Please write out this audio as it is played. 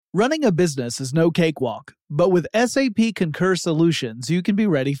Running a business is no cakewalk, but with SAP Concur Solutions, you can be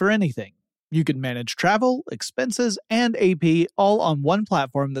ready for anything. You can manage travel, expenses, and AP all on one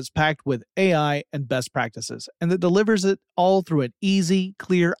platform that's packed with AI and best practices, and that delivers it all through an easy,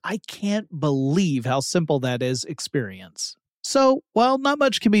 clear, I can't believe how simple that is experience. So, while not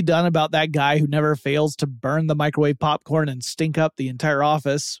much can be done about that guy who never fails to burn the microwave popcorn and stink up the entire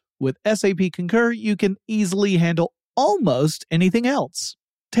office, with SAP Concur, you can easily handle almost anything else.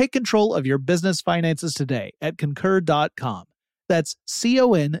 Take control of your business finances today at Concur.com. That's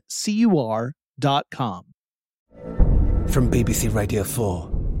CONCUR.com. From BBC Radio 4,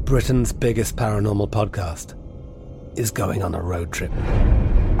 Britain's biggest paranormal podcast is going on a road trip.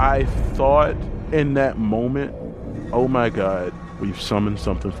 I thought in that moment, oh my God, we've summoned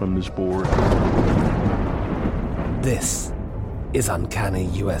something from this board. This is Uncanny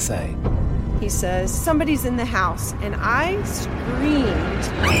USA. He says, somebody's in the house, and I screamed.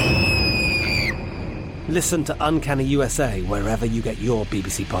 Listen to Uncanny USA wherever you get your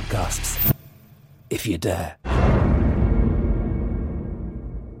BBC podcasts, if you dare.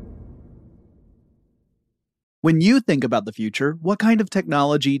 When you think about the future, what kind of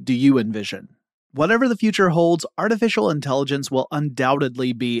technology do you envision? Whatever the future holds, artificial intelligence will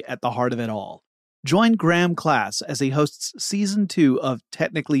undoubtedly be at the heart of it all. Join Graham Class as he hosts Season 2 of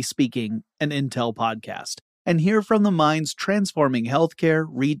Technically Speaking, an Intel podcast, and hear from the minds transforming healthcare,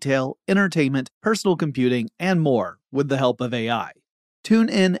 retail, entertainment, personal computing, and more with the help of AI. Tune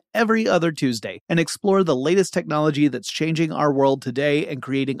in every other Tuesday and explore the latest technology that's changing our world today and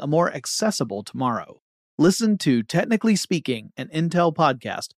creating a more accessible tomorrow. Listen to Technically Speaking, an Intel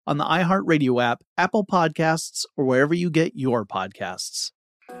podcast on the iHeartRadio app, Apple Podcasts, or wherever you get your podcasts.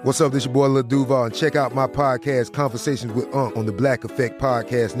 What's up, this your boy Lil Duval, and check out my podcast, Conversations with Unc, on the Black Effect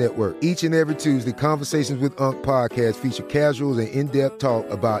Podcast Network. Each and every Tuesday, Conversations with Unc podcast feature casuals and in-depth talk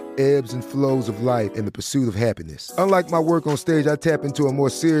about ebbs and flows of life and the pursuit of happiness. Unlike my work on stage, I tap into a more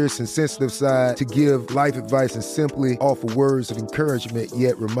serious and sensitive side to give life advice and simply offer words of encouragement,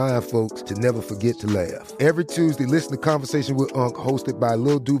 yet remind folks to never forget to laugh. Every Tuesday, listen to Conversations with Unc, hosted by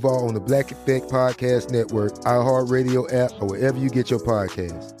Lil Duval on the Black Effect Podcast Network, iHeartRadio app, or wherever you get your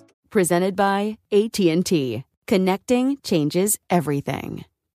podcasts. Presented by AT&T. Connecting changes everything.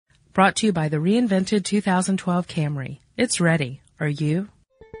 Brought to you by the reinvented 2012 Camry. It's ready. Are you?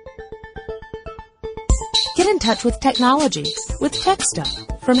 Get in touch with technology with Tech Stuff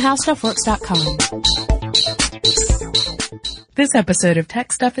from HowStuffWorks.com. This episode of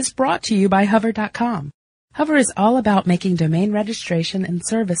Tech Stuff is brought to you by Hover.com. Hover is all about making domain registration and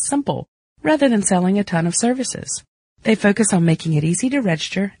service simple, rather than selling a ton of services. They focus on making it easy to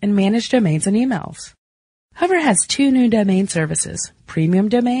register and manage domains and emails. Hover has 2 new domain services, premium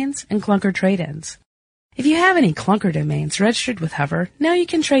domains and clunker trade-ins. If you have any clunker domains registered with Hover, now you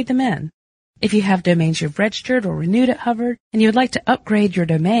can trade them in. If you have domains you've registered or renewed at Hover and you would like to upgrade your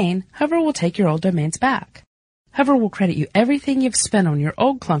domain, Hover will take your old domains back. Hover will credit you everything you've spent on your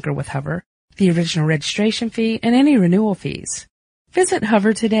old clunker with Hover, the original registration fee, and any renewal fees. Visit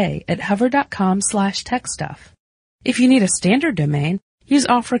Hover today at hover.com/techstuff. If you need a standard domain, use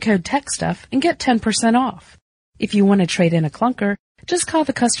offer code TechStuff and get 10% off. If you want to trade in a clunker, just call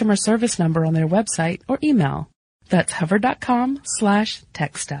the customer service number on their website or email. That's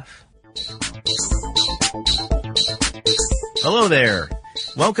hover.com/techstuff. Hello there.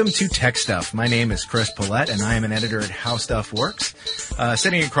 Welcome to Tech Stuff. My name is Chris Paulette, and I am an editor at How Stuff Works.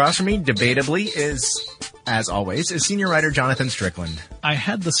 Sitting across from me, debatably, as always, is senior writer Jonathan Strickland. I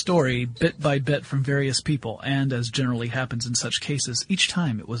had the story bit by bit from various people, and as generally happens in such cases, each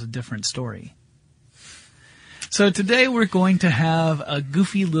time it was a different story. So today we're going to have a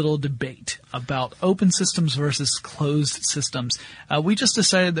goofy little debate about open systems versus closed systems. We just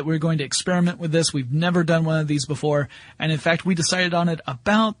decided that we're going to experiment with this. We've never done one of these before, and in fact we decided on it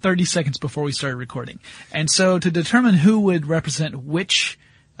about 30 seconds before we started recording. And so to determine who would represent which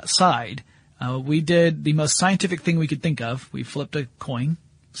side, we did the most scientific thing we could think of. We flipped a coin.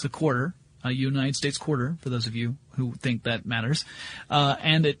 It's a quarter, a United States quarter, for those of you who think that matters.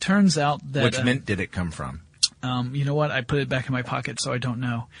 And it turns out that... Which mint did it come from? You know what? I put it back in my pocket, so I don't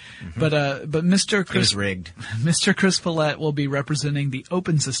know. Mm-hmm. But Mr. Chris... It was rigged. Mr. Chris Follett will be representing the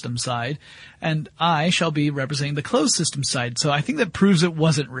open system side, and I shall be representing the closed system side. So I think that proves it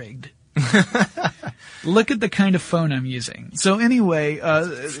wasn't rigged. Look at the kind of phone I'm using. So anyway,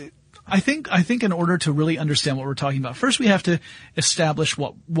 I think in order to really understand what we're talking about, first we have to establish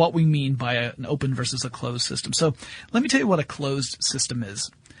what we mean by an open versus a closed system. So let me tell you what a closed system is.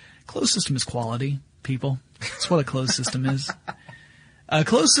 Closed system is quality, people. That's what a closed system is. A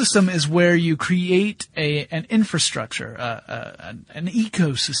closed system is where you create an infrastructure, an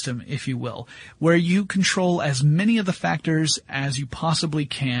ecosystem, if you will, where you control as many of the factors as you possibly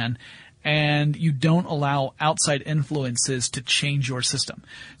can, and you don't allow outside influences to change your system.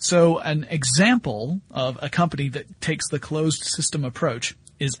 So an example of a company that takes the closed system approach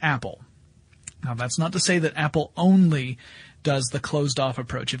is Apple. Now, that's not to say that Apple only does the closed-off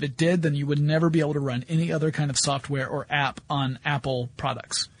approach. If it did, then you would never be able to run any other kind of software or app on Apple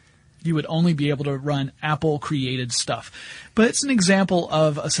products. You would only be able to run Apple-created stuff. But it's an example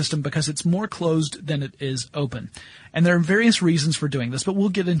of a system because it's more closed than it is open. And there are various reasons for doing this, but we'll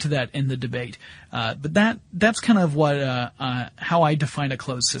get into that in the debate. But that's kind of what how I define a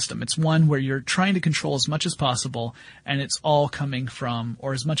closed system. It's one where you're trying to control as much as possible, and it's all coming from,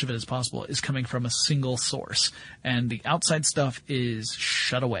 or as much of it as possible, is coming from a single source. And the outside stuff is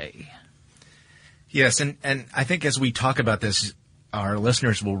shut away. Yes, and I think as we talk about this, our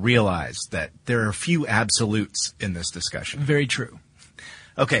listeners will realize that there are a few absolutes in this discussion. Very true.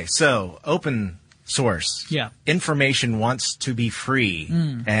 Okay, so open source. Yeah. Information wants to be free,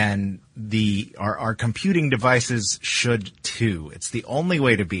 and our computing devices should too. It's the only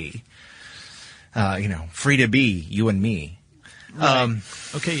way to be, free to be, you and me. Right.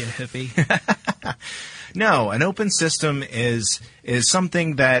 Okay, you hippie. No, an open system is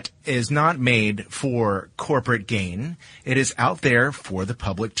something that is not made for corporate gain. It is out there for the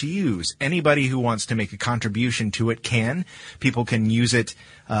public to use. Anybody who wants to make a contribution to it can. People can use it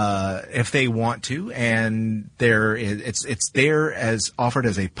if they want to, and it's there as offered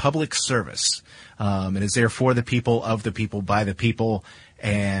as a public service. It is there for the people, of the people, by the people.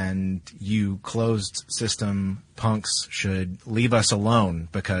 And you closed system punks should leave us alone,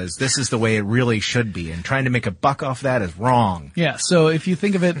 because this is the way it really should be. And trying to make a buck off that is wrong. Yeah, so if you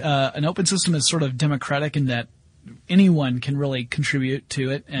think of it, an open system is sort of democratic in that anyone can really contribute to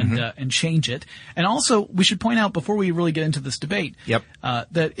it and change it. And also, we should point out before we really get into this debate, that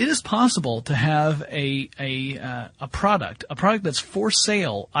it is possible to have a product that's for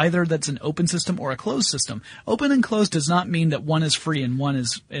sale, either that's an open system or a closed system. Open and closed does not mean that one is free and one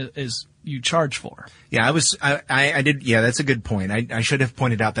is you charge for. Yeah, I did. Yeah, that's a good point. I should have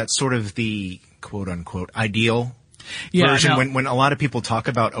pointed out that's sort of the quote unquote ideal version when a lot of people talk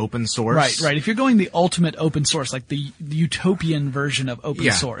about open source. Right. If you're going the ultimate open source, like the utopian version of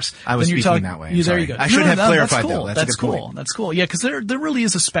open source. I was speaking that way. There you go. I should have clarified cool. That's a good cool. point. That's cool. Yeah, because there really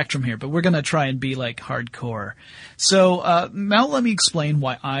is a spectrum here, but we're going to try and be like hardcore. So now let me explain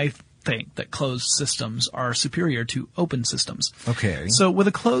why I think that closed systems are superior to open systems. Okay. So with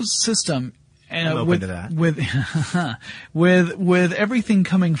a closed system, and I'm open to that. With everything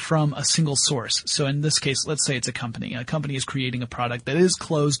coming from a single source. So in this case, let's say it's a company. A company is creating a product that is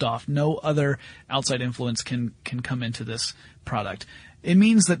closed off. No other outside influence can come into this product. It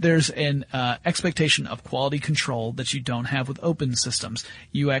means that there's an expectation of quality control that you don't have with open systems.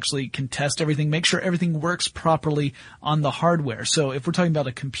 You actually can test everything, make sure everything works properly on the hardware. So if we're talking about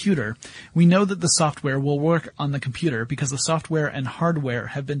a computer, we know that the software will work on the computer because the software and hardware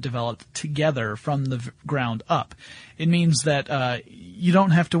have been developed together from the ground up. It means that you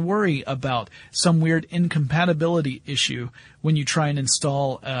don't have to worry about some weird incompatibility issue when you try and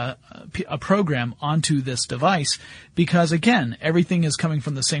install a program onto this device, because again, everything is coming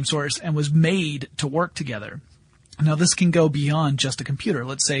from the same source and was made to work together. Now, this can go beyond just a computer.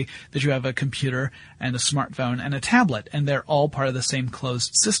 Let's say that you have a computer and a smartphone and a tablet, and they're all part of the same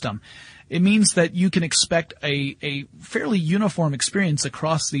closed system. It means that you can expect a fairly uniform experience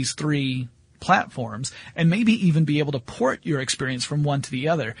across these three platforms, and maybe even be able to port your experience from one to the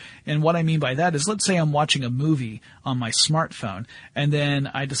other. And what I mean by that is, let's say I'm watching a movie on my smartphone, and then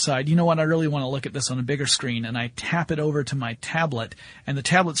I decide, you know what, I really want to look at this on a bigger screen, and I tap it over to my tablet, and the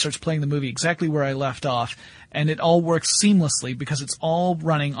tablet starts playing the movie exactly where I left off, and it all works seamlessly because it's all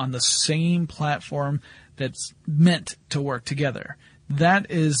running on the same platform that's meant to work together. That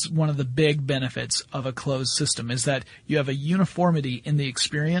is one of the big benefits of a closed system, is that you have a uniformity in the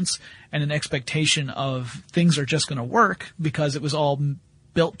experience and an expectation of things are just going to work because it was all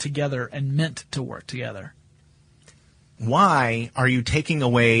built together and meant to work together. Why are you taking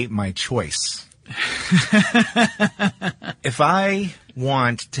away my choice? If I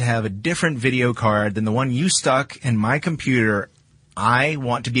want to have a different video card than the one you stuck in my computer, I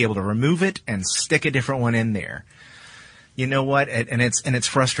want to be able to remove it and stick a different one in there. You know what? And it's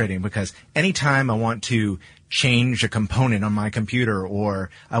frustrating because anytime I want to change a component on my computer or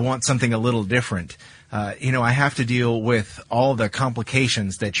I want something a little different, I have to deal with all the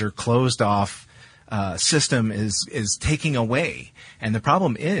complications that your closed off system is taking away. And the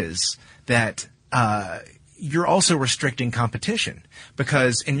problem is that you're also restricting competition,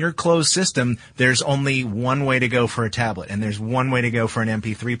 because in your closed system, there's only one way to go for a tablet, and there's one way to go for an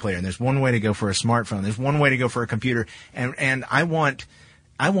MP3 player, and there's one way to go for a smartphone, there's one way to go for a computer, and I want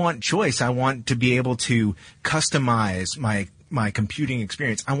choice. I want to be able to customize my computing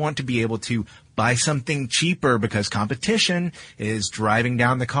experience. I want to be able to buy something cheaper because competition is driving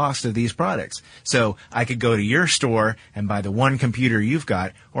down the cost of these products. So I could go to your store and buy the one computer you've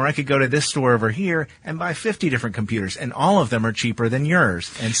got, or I could go to this store over here and buy 50 different computers, and all of them are cheaper than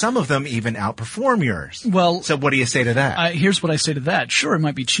yours, and some of them even outperform yours. Well, so what do you say to that? Here's what I say to that. Sure, it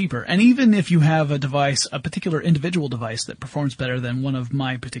might be cheaper. And even if you have a device, a particular individual device that performs better than one of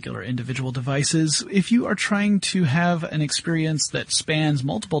my particular individual devices, if you are trying to have an experience that spans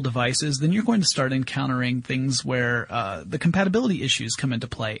multiple devices, then you're going to start encountering things where the compatibility issues come into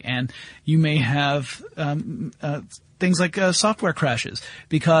play, and you may have things like software crashes,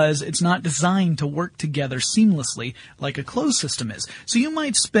 because it's not designed to work together seamlessly like a closed system is. So you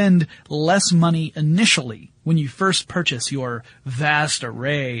might spend less money initially when you first purchase your vast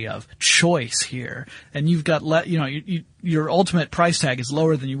array of choice here, and you've got your ultimate price tag is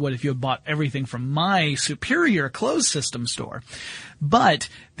lower than you would if you had bought everything from my superior closed system store. But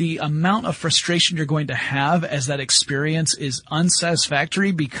the amount of frustration you're going to have as that experience is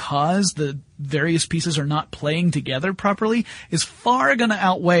unsatisfactory because the various pieces are not playing together properly is far going to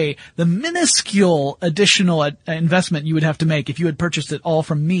outweigh the minuscule additional investment you would have to make if you had purchased it all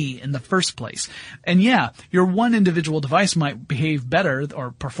from me in the first place. And yeah, your one individual device might behave better or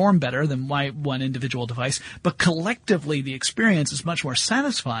perform better than my one individual device, but collectively the experience is much more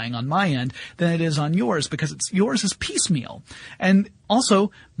satisfying on my end than it is on yours, because yours is piecemeal. And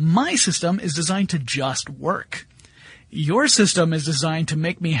also, my system is designed to just work. Your system is designed to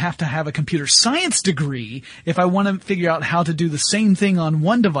make me have to have a computer science degree if I want to figure out how to do the same thing on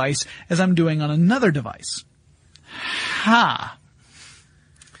one device as I'm doing on another device. Ha!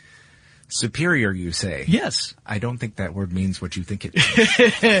 Superior, you say? Yes. I don't think that word means what you think it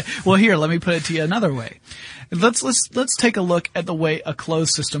means. Well, here, let me put it to you another way. Let's take a look at the way a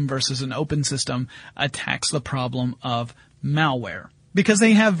closed system versus an open system attacks the problem of malware, because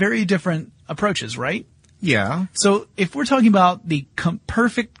they have very different approaches, right? Yeah. So if we're talking about the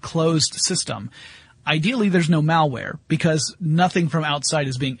perfect closed system, ideally there's no malware, because nothing from outside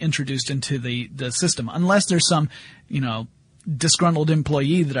is being introduced into the system, unless there's some, disgruntled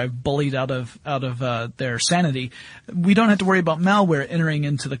employee that I've bullied out of their sanity. We don't have to worry about malware entering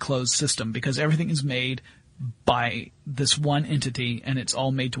into the closed system, because everything is made by this one entity and it's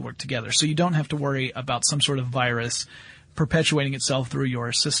all made to work together. So you don't have to worry about some sort of virus perpetuating itself through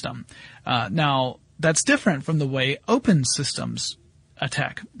your system. Now, that's different from the way open systems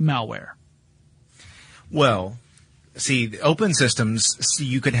attack malware. Well, see, open systems,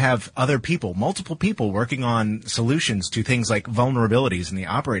 you could have other people, multiple people working on solutions to things like vulnerabilities in the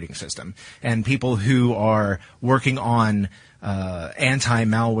operating system, and people who are working on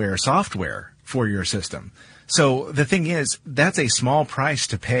anti-malware software for your system. So the thing is, that's a small price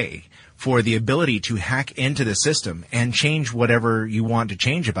to pay for the ability to hack into the system and change whatever you want to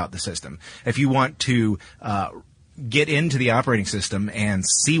change about the system. If you want to get into the operating system and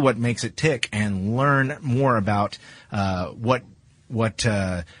see what makes it tick and learn more about what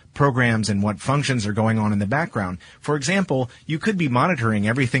programs and what functions are going on in the background. For example, you could be monitoring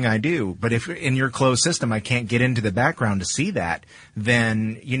everything I do, but if in your closed system I can't get into the background to see that,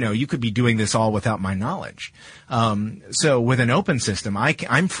 then, you could be doing this all without my knowledge. So with an open system,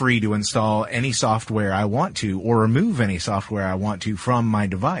 I'm free to install any software I want to, or remove any software I want to from my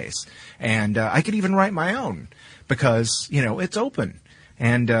device. And I could even write my own, because, it's open.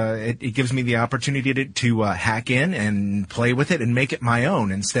 And it gives me the opportunity to hack in and play with it and make it my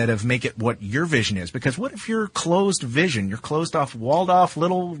own, instead of make it what your vision is. Because what if your closed vision, your closed off, walled off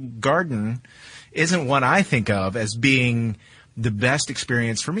little garden isn't what I think of as being the best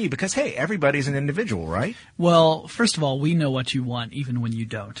experience for me? Because, hey, everybody's an individual, right? Well, first of all, we know what you want even when you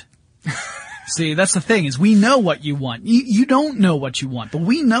don't. See, that's the thing, is we know what you want. You don't know what you want, but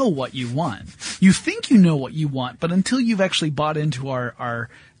we know what you want. You think you know what you want, but until you've actually bought into our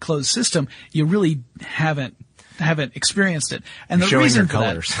closed system, you really haven't experienced it. And the reason for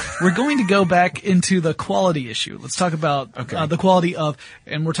that, we're going to go back into the quality issue. Let's talk about the quality of,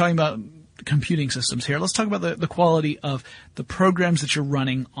 and we're talking about computing systems here. Let's talk about the quality of the programs that you're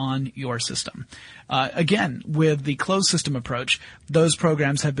running on your system. Again, with the closed system approach, those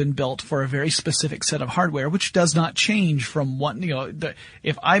programs have been built for a very specific set of hardware, which does not change from one,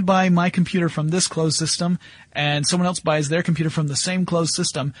 if I buy my computer from this closed system and someone else buys their computer from the same closed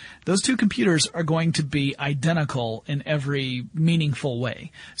system, those two computers are going to be identical in every meaningful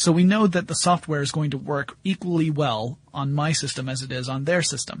way. So we know that the software is going to work equally well on my system as it is on their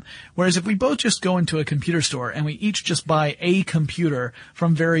system. Whereas if we both just go into a computer store and we each just buy a computer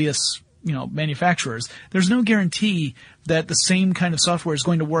from various manufacturers, there's no guarantee that the same kind of software is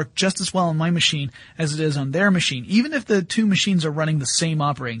going to work just as well on my machine as it is on their machine, even if the two machines are running the same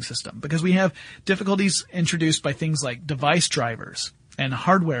operating system, because we have difficulties introduced by things like device drivers and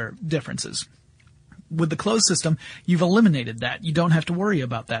hardware differences. With the closed system, you've eliminated that. You don't have to worry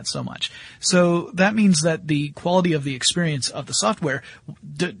about that so much. So that means that the quality of the experience of the software,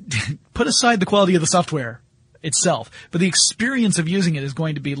 put aside the quality of the software itself, but the experience of using it is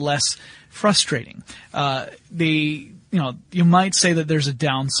going to be less frustrating. You might say that there's a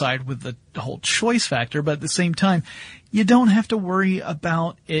downside with the whole choice factor, but at the same time, you don't have to worry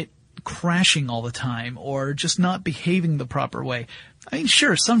about it crashing all the time or just not behaving the proper way. I mean,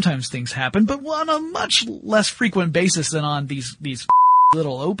 sure, sometimes things happen, but on a much less frequent basis than on these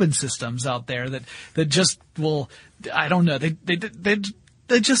little open systems out there that just will, I don't know, they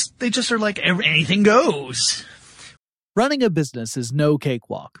just are like anything goes. Running a business is no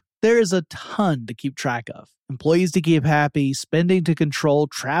cakewalk. There is a ton to keep track of. Employees to keep happy, spending to control,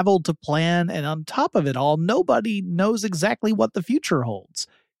 travel to plan, and on top of it all, nobody knows exactly what the future holds.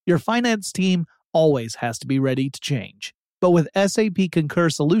 Your finance team always has to be ready to change. But with SAP Concur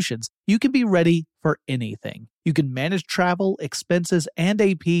Solutions, you can be ready for anything. You can manage travel, expenses, and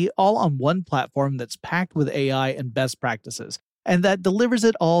AP all on one platform that's packed with AI and best practices, and that delivers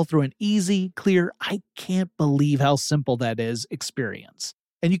it all through an easy, clear, I can't believe how simple that is experience.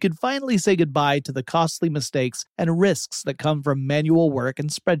 And you can finally say goodbye to the costly mistakes and risks that come from manual work and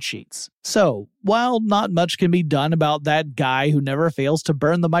spreadsheets. So, while not much can be done about that guy who never fails to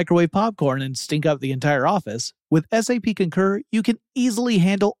burn the microwave popcorn and stink up the entire office, with SAP Concur, you can easily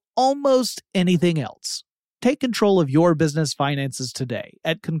handle almost anything else. Take control of your business finances today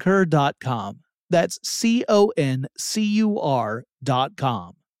at Concur.com. That's CONCUR.com.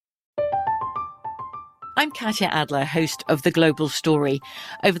 I'm Katya Adler, host of The Global Story.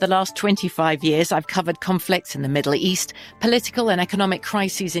 Over the last 25 years, I've covered conflicts in the Middle East, political and economic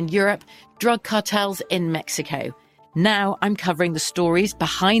crises in Europe, drug cartels in Mexico. Now I'm covering the stories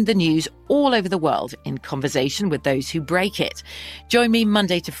behind the news all over the world in conversation with those who break it. Join me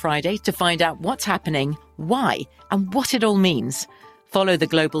Monday to Friday to find out what's happening, why, and what it all means. Follow The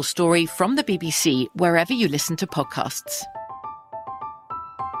Global Story from the BBC wherever you listen to podcasts.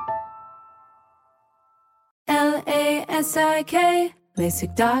 LASIK,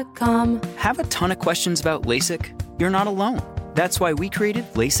 LASIK.com. Have a ton of questions about LASIK? You're not alone. That's why we created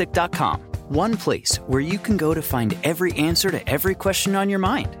LASIK.com. One place where you can go to find every answer to every question on your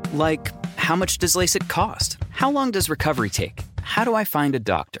mind. Like, how much does LASIK cost? How long does recovery take? How do I find a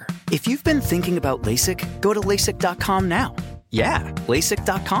doctor? If you've been thinking about LASIK, go to LASIK.com now. Yeah,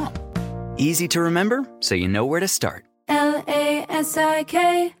 LASIK.com. Easy to remember, so you know where to start.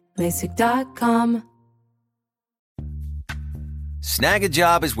 LASIK, LASIK.com. Snag a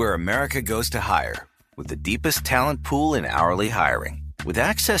Job is where America goes to hire, with the deepest talent pool in hourly hiring. With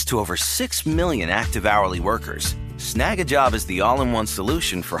access to over 6 million active hourly workers, Snag a Job is the all-in-one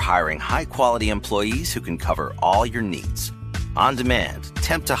solution for hiring high-quality employees who can cover all your needs. On demand,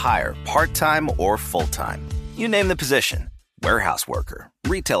 temp to hire, part-time or full-time. You name the position. Warehouse worker,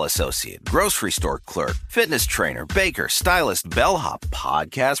 retail associate, grocery store clerk, fitness trainer, baker, stylist, bellhop,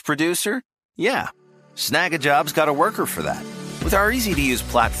 podcast producer. Yeah, Snag a Job's got a worker for that. With our easy-to-use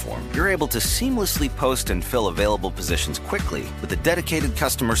platform, you're able to seamlessly post and fill available positions quickly with a dedicated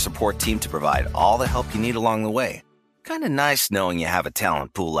customer support team to provide all the help you need along the way. Kind of nice knowing you have a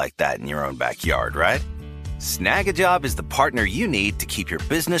talent pool like that in your own backyard, right? Snag a Job is the partner you need to keep your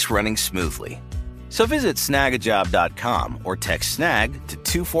business running smoothly. So visit snagajob.com or text snag to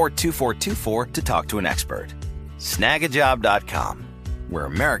 242424 to talk to an expert. Snagajob.com, where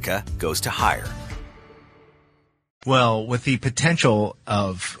America goes to hire. Well, with the potential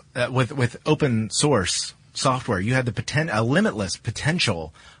of with open source software, you had a limitless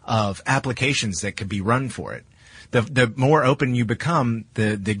potential of applications that could be run for it. The more open you become,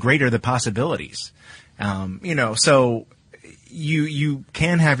 the greater the possibilities. So you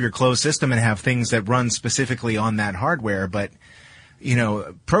can have your closed system and have things that run specifically on that hardware, but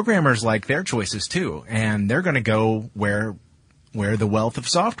programmers like their choices too, and they're going to go where where the wealth of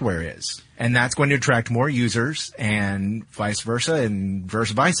software is. And that's going to attract more users and vice versa and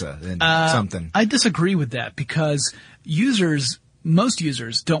vice versa and something. I disagree with that because most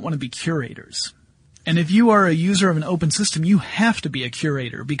users don't want to be curators. And if you are a user of an open system, you have to be a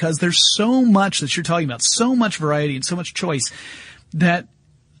curator because there's so much that you're talking about, so much variety and so much choice that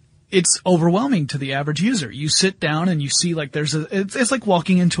it's overwhelming to the average user. You sit down and you see like it's like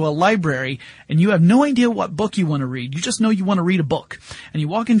walking into a library and you have no idea what book you want to read. You just know you want to read a book. And you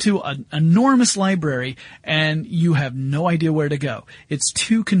walk into an enormous library and you have no idea where to go. It's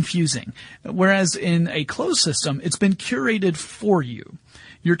too confusing. Whereas in a closed system, it's been curated for you.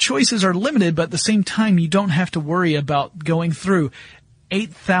 Your choices are limited, but at the same time, you don't have to worry about going through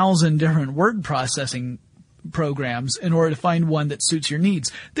 8,000 different word processing programs in order to find one that suits your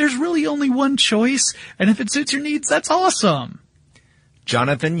needs. There's really only one choice, and if it suits your needs, that's awesome.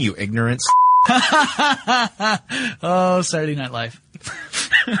 Jonathan, you ignorant Oh, Saturday Night Live.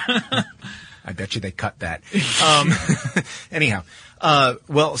 I bet you they cut that. Anyhow,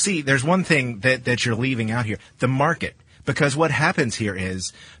 well, see, there's one thing that you're leaving out here. The market. Because what happens here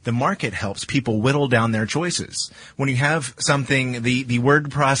is the market helps people whittle down their choices. When you have something, the word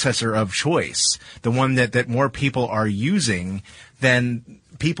processor of choice, the one that more people are using, then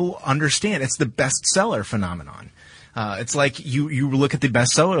people understand it's the bestseller phenomenon. It's like you look at the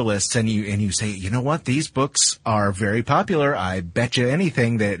bestseller lists and you say, you know what, these books are very popular. I bet you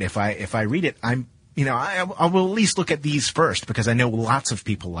anything that if I read it, I will at least look at these first because I know lots of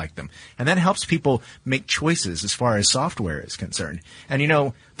people like them. And that helps people make choices as far as software is concerned.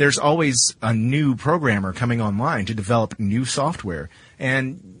 And there's always a new programmer coming online to develop new software.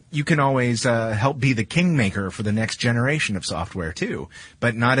 And you can always help be the kingmaker for the next generation of software too.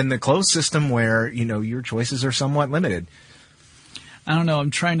 But not in the closed system where, your choices are somewhat limited. I don't know.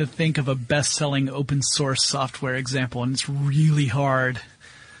 I'm trying to think of a best-selling open source software example, and it's really hard.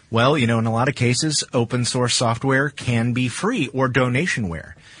 Well, in a lot of cases, open source software can be free or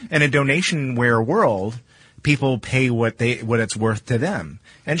donationware. In a donationware world, people pay what it's worth to them.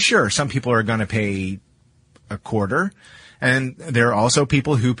 And sure, some people are going to pay a quarter, and there are also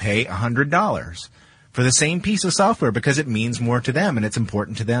people who pay $100 for the same piece of software because it means more to them and it's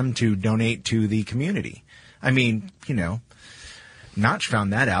important to them to donate to the community. I mean, Notch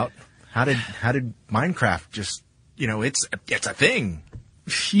found that out. How did Minecraft just, it's a thing.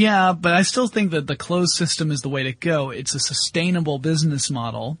 Yeah, but I still think that the closed system is the way to go. It's a sustainable business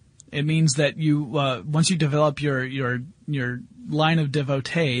model. It means that you, once you develop your line of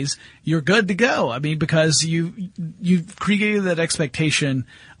devotees, you're good to go. I mean, because you've created that expectation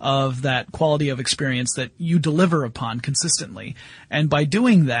of that quality of experience that you deliver upon consistently. And by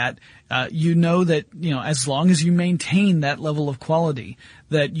doing that, you know that, as long as you maintain that level of quality,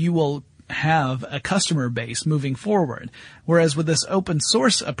 that you will have a customer base moving forward. Whereas with this open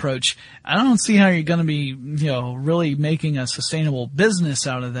source approach, I don't see how you're going to be, really making a sustainable business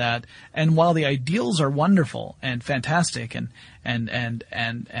out of that. And while the ideals are wonderful and fantastic and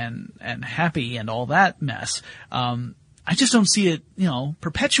happy and all that mess, I just don't see it,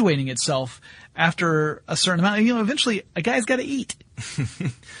 perpetuating itself after a certain amount. Eventually a guy's got to eat.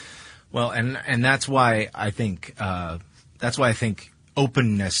 Well, and that's why I think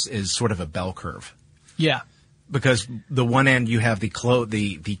openness is sort of a bell curve. Yeah. Because the one end you have the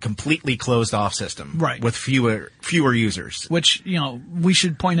completely closed off system. Right. With fewer users. Which, we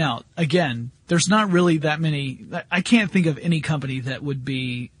should point out, again, there's not really that many, I can't think of any company that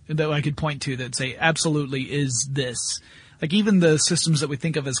I could point to that say absolutely is this. Like even the systems that we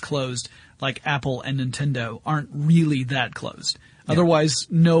think of as closed, like Apple and Nintendo, aren't really that closed. Yeah. Otherwise,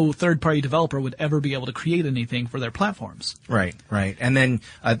 no third-party developer would ever be able to create anything for their platforms. Right. And then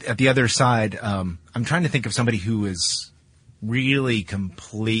at the other side, I'm trying to think of somebody who is really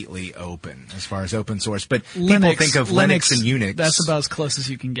completely open as far as open source. But people think of Linux and Unix. That's about as close as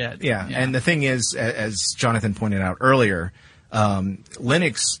you can get. Yeah. And the thing is, as Jonathan pointed out earlier,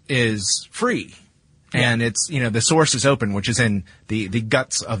 Linux is free. And it's, the source is open, which is in the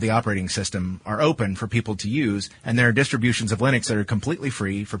guts of the operating system are open for people to use. And there are distributions of Linux that are completely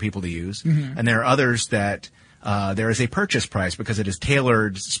free for people to use. Mm-hmm. And there are others that, there is a purchase price because it is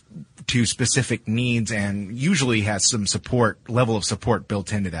tailored to specific needs and usually has some level of support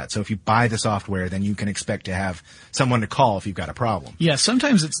built into that. So if you buy the software, then you can expect to have someone to call if you've got a problem. Yeah.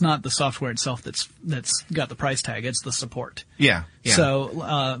 Sometimes it's not the software itself that's got the price tag. It's the support. Yeah. Yeah.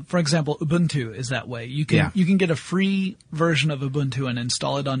 So, for example, Ubuntu is that way. You can get a free version of Ubuntu and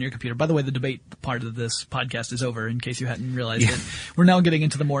install it on your computer. By the way, the debate part of this podcast is over, in case you hadn't realized it. We're now getting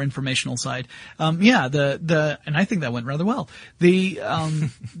into the more informational side. And I think that went rather well.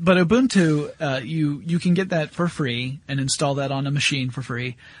 But Ubuntu, you can get that for free and install that on a machine for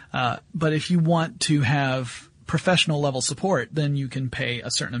free. But if you want to have professional level support, then you can pay a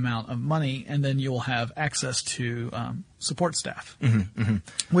certain amount of money, and then you'll have access to support staff,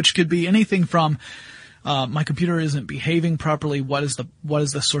 which could be anything from my computer isn't behaving properly. What is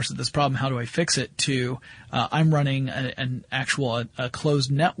the source of this problem? How do I fix it? To I'm running an actual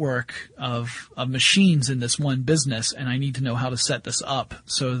closed network of machines in this one business, and I need to know how to set this up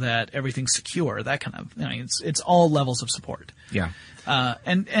so that everything's secure. That kind of it's all levels of support. Yeah.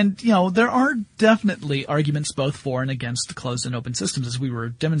 And there are definitely arguments both for and against closed and open systems, as we were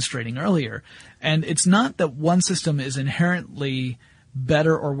demonstrating earlier. And it's not that one system is inherently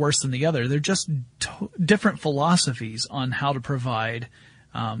better or worse than the other. They're just different philosophies on how to provide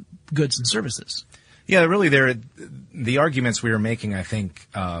goods and services. Yeah, really, the arguments we were making, I think,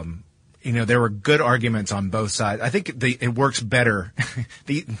 there were good arguments on both sides. I think it works better.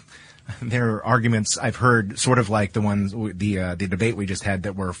 There are arguments I've heard, sort of like the ones the debate we just had,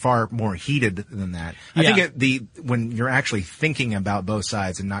 that were far more heated than that. I think when you're actually thinking about both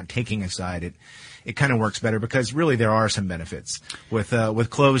sides and not taking a side, it kind of works better, because really there are some benefits. With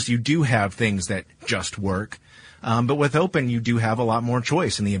closed, you do have things that just work. But with open, you do have a lot more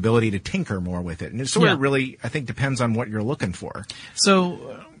choice and the ability to tinker more with it. And it sort of really, I think, depends on what you're looking for.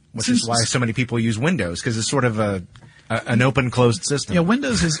 So, which is why so many people use Windows, because it's sort of an open closed system. Yeah,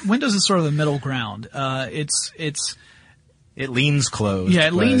 Windows is sort of the middle ground. It leans closed. Yeah,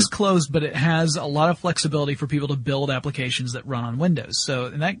 it leans closed, but it has a lot of flexibility for people to build applications that run on Windows. So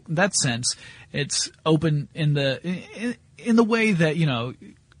in that sense, it's open in the way that,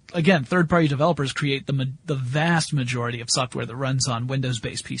 again, third-party developers create the vast majority of software that runs on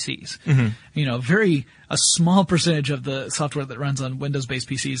Windows-based PCs. Mm-hmm. A small percentage of the software that runs on Windows-based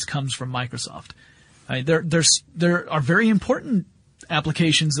PCs comes from Microsoft. There are very important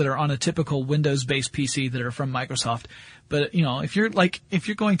applications that are on a typical Windows-based PC that are from Microsoft. But, if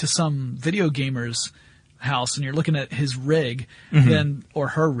you're going to some video gamer's house and you're looking at his rig, or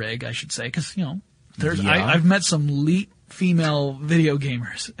her rig, I should say, because, I've met some elite female video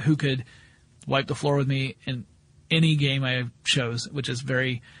gamers who could wipe the floor with me in any game I chose, which is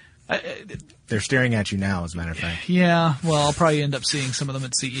very... They're staring at you now, as a matter of fact. Yeah, well, I'll probably end up seeing some of them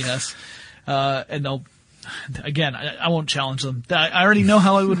at CES. And they'll, again, I won't challenge them. I already know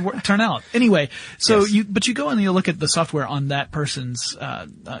how it would turn out. Anyway, so you go and you look at the software on that person's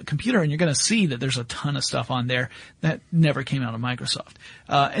computer, and you're going to see that there's a ton of stuff on there that never came out of Microsoft.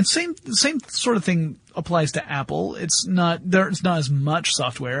 And same sort of thing applies to Apple. There's not as much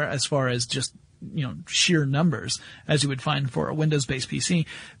software as far as just sheer numbers as you would find for a Windows-based PC.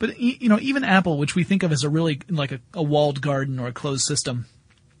 But even Apple, which we think of as a really like a walled garden or a closed system,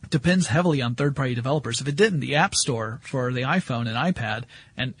 depends heavily on third-party developers. If it didn't, the App Store for the iPhone and iPad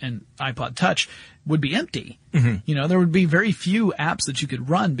and iPod Touch would be empty. Mm-hmm. There would be very few apps that you could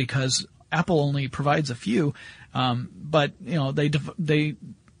run because Apple only provides a few. But they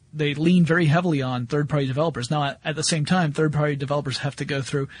lean very heavily on third-party developers. Now, at the same time, third-party developers have to go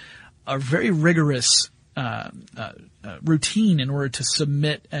through a very rigorous routine in order to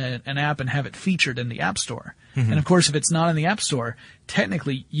submit an app and have it featured in the App Store. Mm-hmm. And of course, if it's not in the App Store,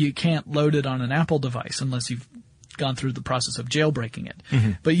 technically you can't load it on an Apple device unless you've gone through the process of jailbreaking it.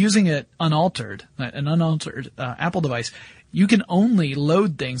 Mm-hmm. But using it an unaltered Apple device, you can only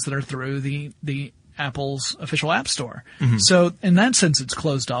load things that are through the Apple's official App Store. Mm-hmm. So in that sense, it's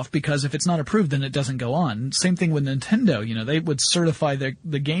closed off, because if it's not approved, then it doesn't go on. Same thing with Nintendo. They would certify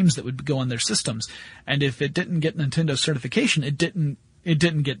the games that would go on their systems. And if it didn't get Nintendo certification, it didn't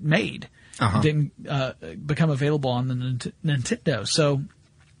get made. Uh-huh. It didn't become available on the Nintendo. So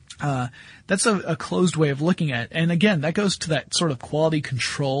that's a closed way of looking at it. And again, that goes to that sort of quality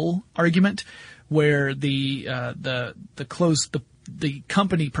control argument, where the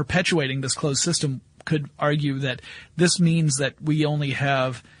company perpetuating this closed system could argue that this means that we only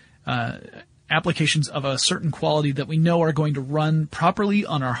have applications of a certain quality that we know are going to run properly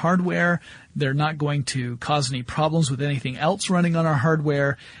on our hardware. They're not going to cause any problems with anything else running on our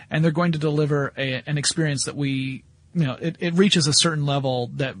hardware, and they're going to deliver an experience that it reaches a certain level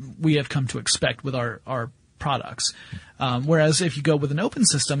that we have come to expect with our products. Whereas if you go with an open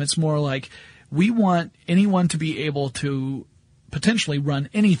system, it's more like we want anyone to be able to potentially run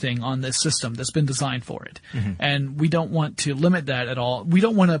anything on this system that's been designed for it. Mm-hmm. And we don't want to limit that at all. We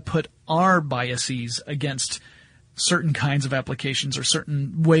don't want to put our biases against certain kinds of applications or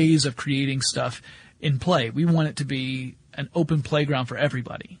certain ways of creating stuff in play. We want it to be an open playground for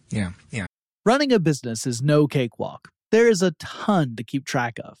everybody. Yeah. Running a business is no cakewalk. There is a ton to keep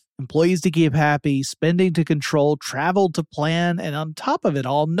track of. Employees to keep happy, spending to control, travel to plan, and on top of it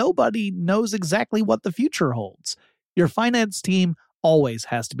all, nobody knows exactly what the future holds. Your finance team always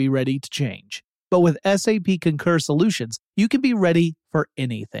has to be ready to change. But with SAP Concur Solutions, you can be ready for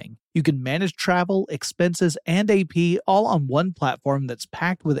anything. You can manage travel, expenses, and AP all on one platform that's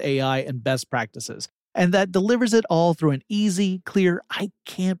packed with AI and best practices, and that delivers it all through an easy, clear, I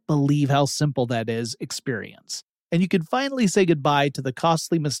can't believe how simple that is experience. And you can finally say goodbye to the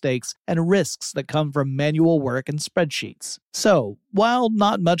costly mistakes and risks that come from manual work and spreadsheets. So, while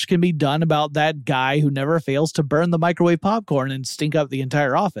not much can be done about that guy who never fails to burn the microwave popcorn and stink up the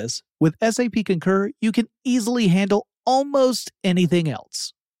entire office, with SAP Concur, you can easily handle almost anything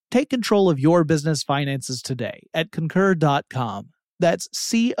else. Take control of your business finances today at Concur.com. That's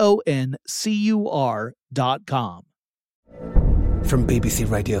CONCUR.com. From BBC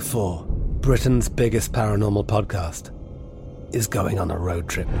Radio 4, Britain's biggest paranormal podcast is going on a road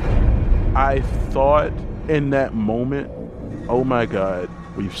trip. I thought in that moment, oh my God,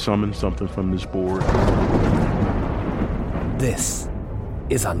 we've summoned something from this board. This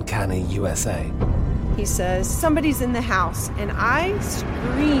is Uncanny USA. He says, somebody's in the house, and I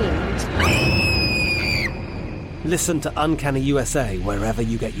screamed. Listen to Uncanny USA wherever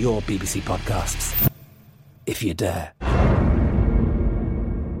you get your BBC podcasts, if you dare.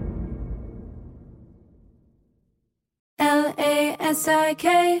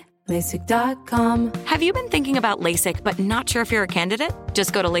 LASIK, LASIK.com. Have you been thinking about LASIK but not sure if you're a candidate?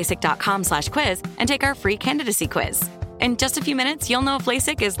 Just go to LASIK.com/quiz and take our free candidacy quiz. In just a few minutes, you'll know if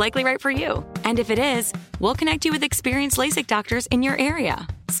LASIK is likely right for you. And if it is, we'll connect you with experienced LASIK doctors in your area.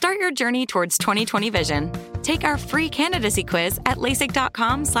 Start your journey towards 20/20 vision. Take our free candidacy quiz at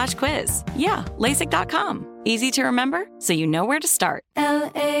LASIK.com/quiz. Yeah, LASIK.com. Easy to remember, so you know where to start.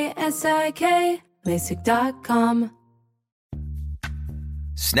 LASIK, LASIK.com.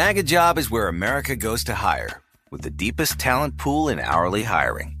 Snag a Job is where America goes to hire, with the deepest talent pool in hourly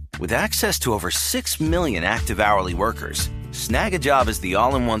hiring. With access to over 6 million active hourly workers, Snag a Job is the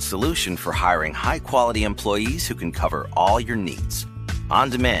all-in-one solution for hiring high-quality employees who can cover all your needs. On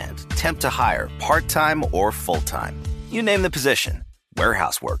demand, temp to hire, part-time or full-time. You name the position.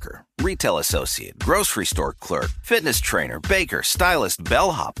 Warehouse worker, retail associate, grocery store clerk, fitness trainer, baker, stylist,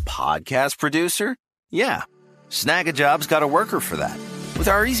 bellhop, podcast producer. Yeah, Snag a Job's got a worker for that. With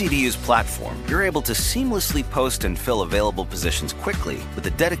our easy-to-use platform, you're able to seamlessly post and fill available positions quickly with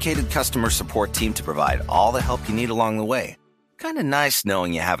a dedicated customer support team to provide all the help you need along the way. Kind of nice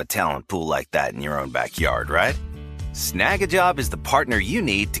knowing you have a talent pool like that in your own backyard, right? Snag a Job is the partner you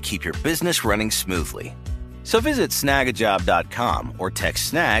need to keep your business running smoothly. So visit snagajob.com or text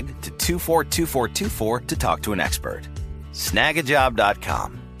snag to 242424 to talk to an expert.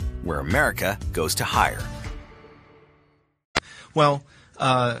 Snagajob.com, where America goes to hire. Well,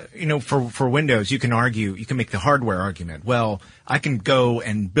 for Windows, you can make the hardware argument. Well, I can go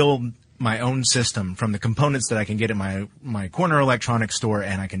and build my own system from the components that I can get at my corner electronics store,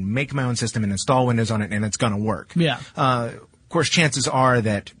 and I can make my own system and install Windows on it, and it's going to work. Yeah. Of course, chances are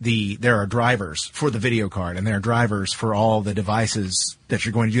that there are drivers for the video card, and there are drivers for all the devices that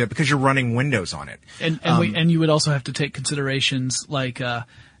you're going to do that because you're running Windows on it. And you would also have to take considerations like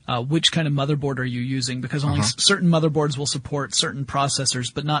which kind of motherboard are you using, because only certain motherboards will support certain processors,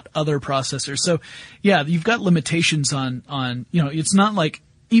 but not other processors. So, yeah, you've got limitations on it's not like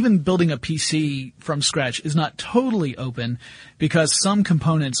even building a PC from scratch is not totally open, because some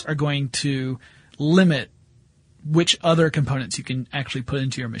components are going to limit which other components you can actually put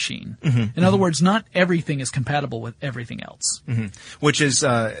into your machine. In other words, not everything is compatible with everything else. Which is,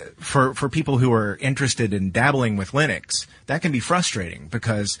 for people who are interested in dabbling with Linux, that can be frustrating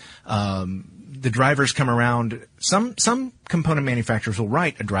because, the drivers come around. Some component manufacturers will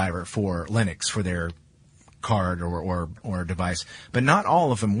write a driver for Linux for their card or device, but not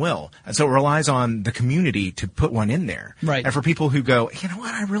all of them will. And so it relies on the community to put one in there. Right. And for people who go, you know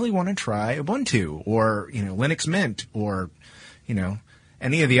what, I really want to try Ubuntu or, Linux Mint or,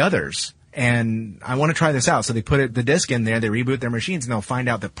 any of the others. And I want to try this out. So they put the disk in there, they reboot their machines, and they'll find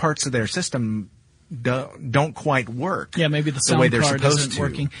out that parts of their system don't quite work. Yeah, maybe the way sound they're card supposed isn't to.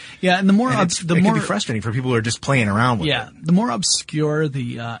 working. Yeah, and it can be frustrating for people who are just playing around with it. Yeah, the more obscure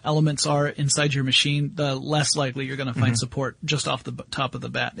the elements are inside your machine, the less likely you're going to find support just off the top of the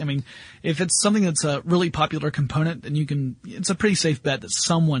bat. I mean, if it's something that's a really popular component, then it's a pretty safe bet that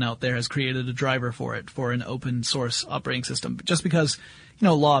someone out there has created a driver for it for an open source operating system. Just because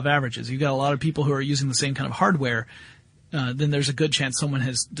law of averages. You've got a lot of people who are using the same kind of hardware. Then there's a good chance someone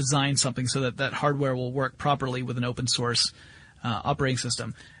has designed something so that that hardware will work properly with an open source operating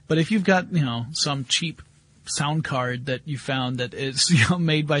system. But if you've got, some cheap sound card that you found that is,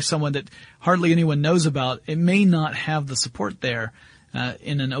 made by someone that hardly anyone knows about, it may not have the support there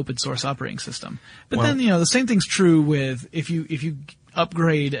in an open source operating system. But then, the same thing's true with if you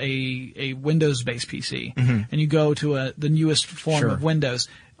upgrade a Windows-based PC and you go to the newest form of Windows,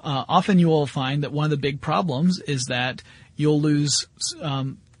 often you will find that one of the big problems is that you'll lose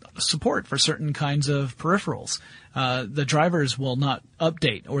support for certain kinds of peripherals. The drivers will not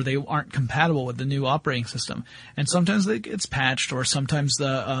update, or they aren't compatible with the new operating system. And sometimes it's patched, or sometimes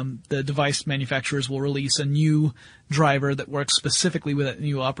the device manufacturers will release a new driver that works specifically with that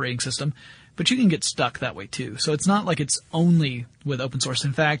new operating system. But you can get stuck that way too. So it's not like it's only with open source.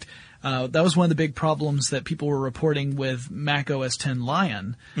 In fact, that was one of the big problems that people were reporting with Mac OS X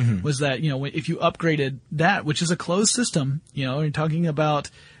Lion, was that, if you upgraded that, which is a closed system, you're talking about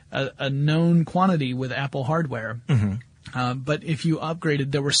a known quantity with Apple hardware. But if you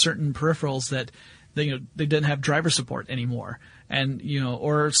upgraded, there were certain peripherals that they didn't have driver support anymore. And,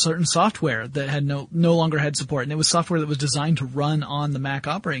 or certain software that had no longer had support. And it was software that was designed to run on the Mac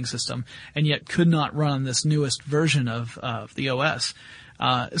operating system and yet could not run on this newest version of the OS.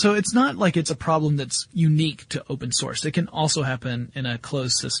 So it's not like it's a problem that's unique to open source. It can also happen in a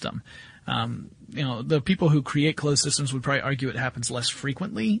closed system. The people who create closed systems would probably argue it happens less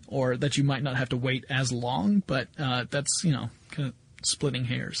frequently, or that you might not have to wait as long, but that's, kind of splitting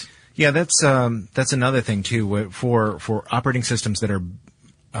hairs. Yeah, that's another thing too. For operating systems that are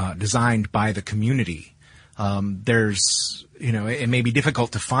designed by the community, there's it may be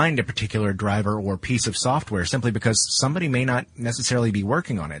difficult to find a particular driver or piece of software simply because somebody may not necessarily be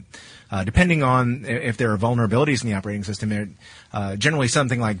working on it. Depending on if there are vulnerabilities in the operating system, generally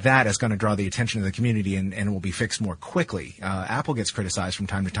something like that is going to draw the attention of the community and will be fixed more quickly. Apple gets criticized from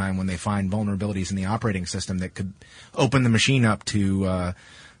time to time when they find vulnerabilities in the operating system that could open the machine up to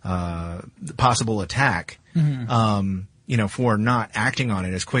possible attack. For not acting on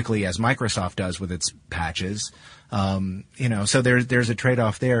it as quickly as Microsoft does with its patches. So there's a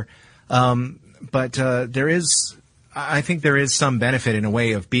trade-off there. But I think there is some benefit in a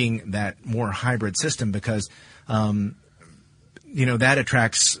way of being that more hybrid system because, that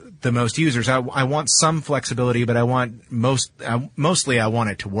attracts the most users. I want some flexibility, but I want mostly I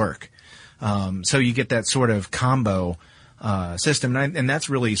want it to work. So you get that sort of combo system, and that's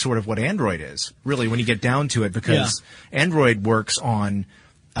really sort of what Android is, really, when you get down to it, because Android works on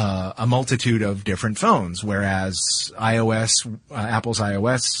a multitude of different phones, whereas Apple's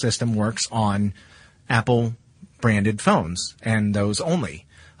iOS system works on Apple-branded phones, and those only.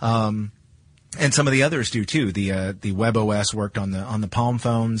 And some of the others do too. The WebOS worked on the Palm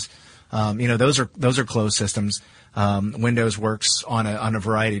phones. Those are closed systems. Windows works on a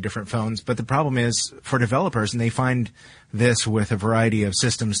variety of different phones, but the problem is for developers, and they find this with a variety of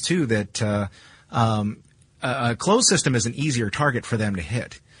systems too, that a closed system is an easier target for them to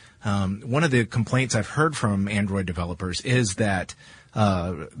hit. One of the complaints I've heard from Android developers is that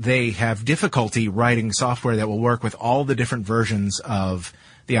they have difficulty writing software that will work with all the different versions of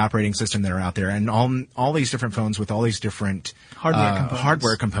the operating system that are out there, and all these different phones with all these different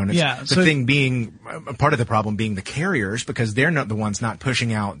hardware components. Yeah, thing being part of the problem being the carriers, because they're not the ones not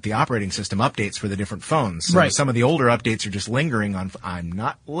pushing out the operating system updates for the different phones. So some of the older updates are just lingering on. I'm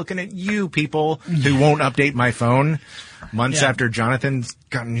not looking at you people who won't update my phone months after Jonathan's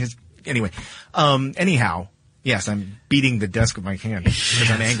gotten his. Anyway, anyhow. Yes, I'm beating the desk with my hand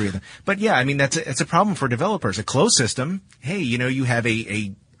because I'm angry at them. But yeah, I mean, it's a problem for developers. A closed system, hey, you have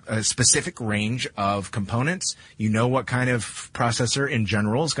a specific range of components. You know what kind of processor in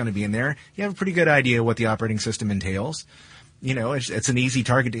general is going to be in there. You have a pretty good idea what the operating system entails. It's an easy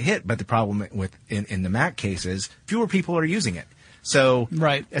target to hit, but the problem in the Mac case is fewer people are using it. So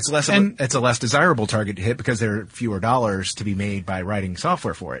it's a less desirable target to hit because there are fewer dollars to be made by writing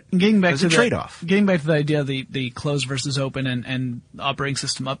software for it. Getting back to the trade-off. Getting back to the idea of the closed versus open and operating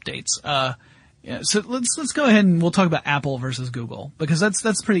system updates. So let's go ahead and we'll talk about Apple versus Google, because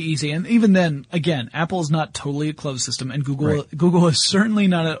that's pretty easy. And even then, again, Apple is not totally a closed system, and Google is certainly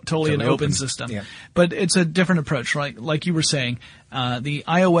not totally an open system. Yeah. But it's a different approach, right? Like you were saying, the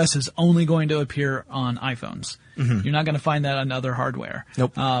iOS is only going to appear on iPhones. You're not going to find that on other hardware.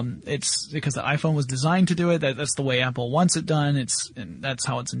 Nope. It's because the iPhone was designed to do it. That's the way Apple wants it done. And that's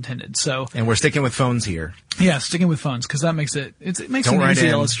how it's intended. So. And we're sticking with phones here. Yeah, sticking with phones, because that makes it makes an easy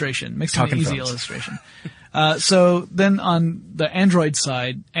illustration. Illustration. So then on the Android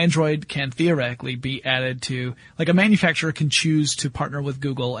side, Android can theoretically be added to, like a manufacturer can choose to partner with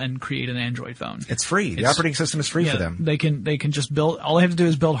Google and create an Android phone. It's free. The operating system is free for them. They can just build, all they have to do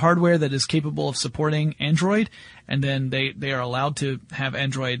is build hardware that is capable of supporting Android, and then they are allowed to have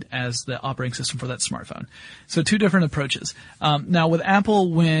Android as the operating system for that smartphone. So two different approaches. Now with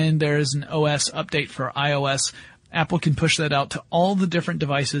Apple, when there's an OS update for iOS, Apple can push that out to all the different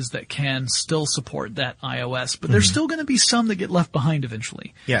devices that can still support that iOS, but there's still going to be some that get left behind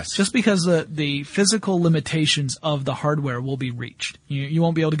eventually. Yes. Just because the physical limitations of the hardware will be reached. You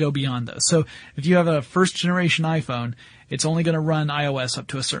won't be able to go beyond those. So if you have a first generation iPhone, it's only going to run iOS up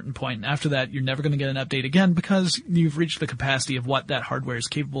to a certain point. And after that, you're never going to get an update again because you've reached the capacity of what that hardware is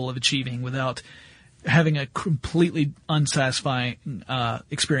capable of achieving without having a completely unsatisfying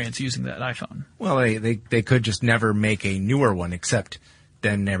experience using that iPhone. Well, they could just never make a newer one, except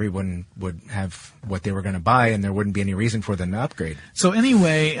then everyone would have what they were going to buy, and there wouldn't be any reason for them to upgrade. So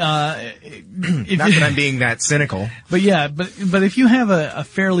anyway, not that I'm being that cynical, but yeah, but if you have a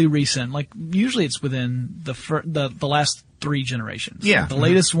fairly recent, like usually it's within the last 3 generations. Yeah. The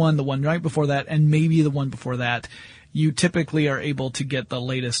latest one, the one right before that, and maybe the one before that, you typically are able to get the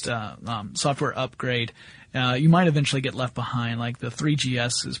latest software upgrade. You might eventually get left behind. Like the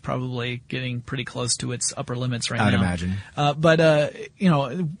 3GS is probably getting pretty close to its upper limits right now. I'd imagine. But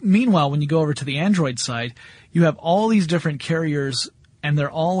meanwhile, when you go over to the Android side, you have all these different carriers, and they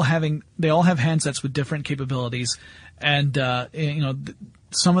all have handsets with different capabilities, and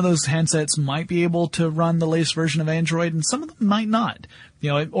some of those handsets might be able to run the latest version of Android, and some of them might not.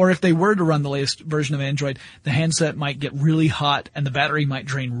 Or if they were to run the latest version of Android, the handset might get really hot and the battery might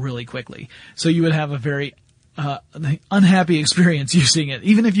drain really quickly. So you would have a very unhappy experience using it.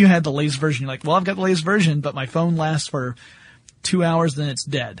 Even if you had the latest version, you're like, well, I've got the latest version, but my phone lasts for 2 hours, then it's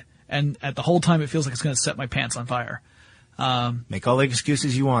dead. And at the whole time, it feels like it's going to set my pants on fire. Make all the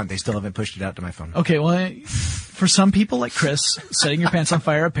excuses you want. They still haven't pushed it out to my phone. Okay, well, for some people like Chris, setting your pants on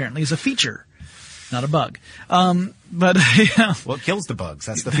fire apparently is a feature, not a bug. But yeah. Well, it kills the bugs.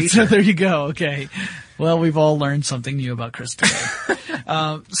 That's the feature. There you go. Okay. Well, we've all learned something new about Chris today.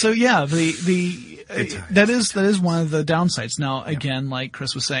 So yeah, that is one of the downsides. Now, again, like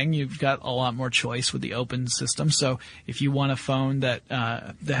Chris was saying, you've got a lot more choice with the open system. So if you want a phone that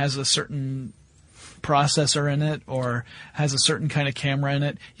has a certain processor in it or has a certain kind of camera in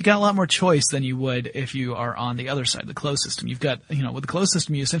it, you got a lot more choice than you would if you are on the other side, the closed system. You've got, with the closed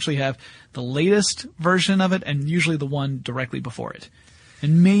system, you essentially have the latest version of it and usually the one directly before it.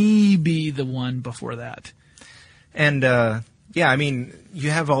 And maybe the one before that. And, you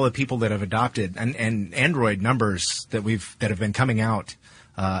have all the people that have adopted and Android numbers that have been coming out,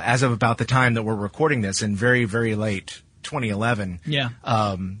 as of about the time that we're recording this in very, very late 2011. Yeah.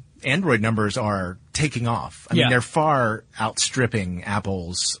 Android numbers are taking off. I mean, they're far outstripping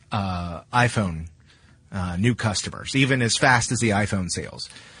Apple's iPhone new customers, even as fast as the iPhone sales.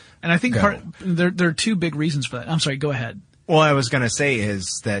 And I think there are 2 big reasons for that. I'm sorry, go ahead. Well, I was going to say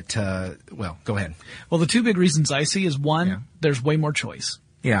is that, go ahead. Well, the 2 big reasons I see is 1, there's way more choice.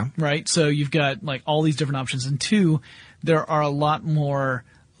 Yeah. Right? So you've got like all these different options. And 2, there are a lot more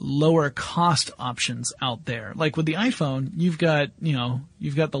lower cost options out there. Like with the iPhone, you've got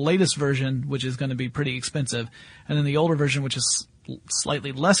the latest version, which is going to be pretty expensive, and then the older version, which is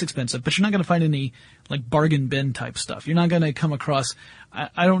slightly less expensive, but you're not going to find any like bargain bin type stuff. You're not going to come across,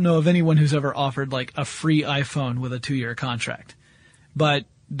 I don't know of anyone who's ever offered like a free iPhone with a 2-year contract, but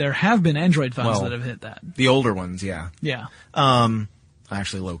there have been Android phones that have hit that. The older ones, yeah. Yeah.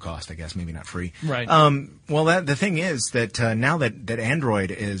 Actually low cost, I guess, maybe not free. Right. Well, the thing is that now that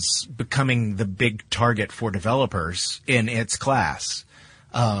Android is becoming the big target for developers in its class,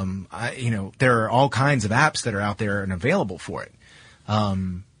 there are all kinds of apps that are out there and available for it.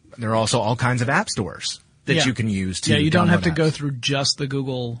 There are also all kinds of app stores that you can use to. Yeah, you don't have to apps. go through just the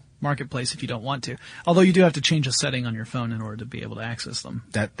Google Marketplace if you don't want to. Although you do have to change a setting on your phone in order to be able to access them.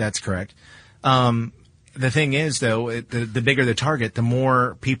 That's correct. The thing is, though, the bigger the target, the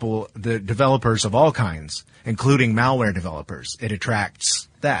more people, the developers of all kinds, including malware developers, it attracts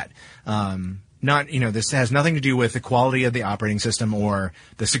that. This has nothing to do with the quality of the operating system or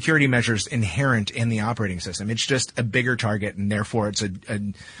the security measures inherent in the operating system. It's just a bigger target, and therefore it's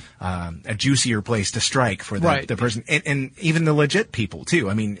a juicier place to strike for the person, and even the legit people too.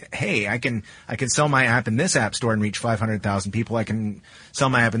 I mean, hey, I can sell my app in this app store and reach 500,000 people. I can sell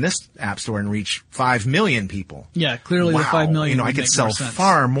my app in this app store and reach 5 million people. Yeah, clearly the 5 million. I could sell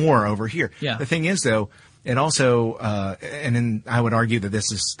far more over here. Yeah. The thing is, though. It also, and I would argue that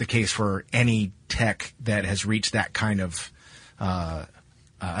this is the case for any tech that has reached that kind of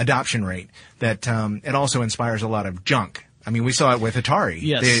adoption rate that it also inspires a lot of junk. I mean, we saw it with Atari,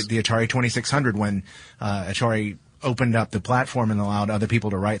 Yes. the Atari 2600 when Atari opened up the platform and allowed other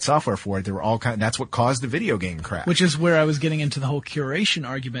people to write software for it. There were that's what caused the video game crash. Which is where I was getting into the whole curation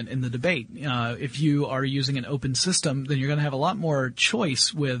argument in the debate. If you are using an open system, then you're going to have a lot more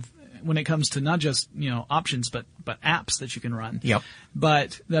choice when it comes to not just, options, but apps that you can run. Yep.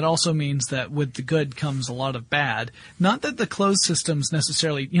 But that also means that with the good comes a lot of bad. Not that the closed systems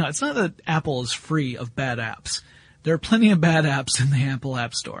necessarily, it's not that Apple is free of bad apps. There are plenty of bad apps in the Apple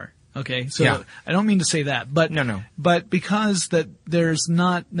App Store. Okay, so Yeah. I don't mean to say that, but No. But because that there's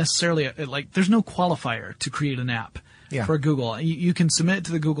not necessarily there's no qualifier to create an app Yeah. for Google. You can submit it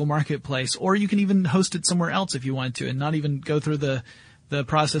to the Google Marketplace, or you can even host it somewhere else if you wanted to, and not even go through the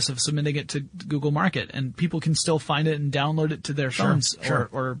process of submitting it to Google Market, and people can still find it and download it to their phones sure.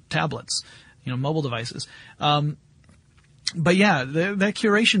 or tablets, mobile devices. But yeah, that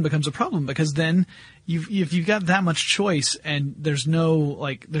curation becomes a problem because then if you've got that much choice and there's no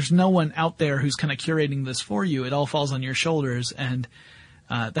one out there who's kind of curating this for you, it all falls on your shoulders, and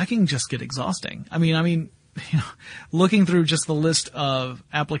that can just get exhausting. I mean, looking through just the list of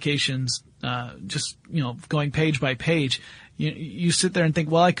applications, going page by page, you sit there and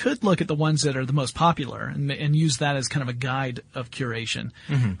think, well, I could look at the ones that are the most popular and use that as kind of a guide of curation.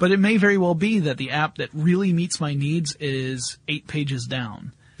 Mhm. But it may very well be that the app that really meets my needs is 8 pages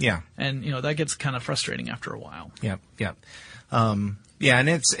down. Yeah. And, that gets kind of frustrating after a while. Yep. Yeah, and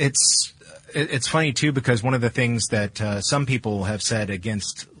it's funny too because one of the things that some people have said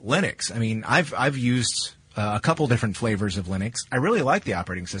against Linux. I mean, I've used a couple different flavors of Linux. I really like the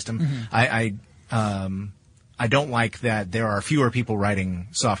operating system. Mhm. I don't like that there are fewer people writing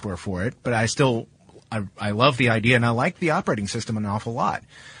software for it, but I love the idea and I like the operating system an awful lot.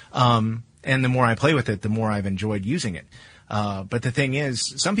 And the more I play with it, the more I've enjoyed using it. But the thing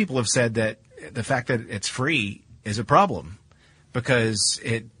is, some people have said that the fact that it's free is a problem because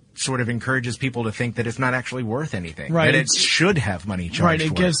it sort of encourages people to think that it's not actually worth anything. Right. That it should have money charged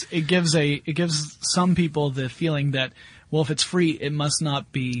Right. for It gives some people the feeling that, well, if it's free, it must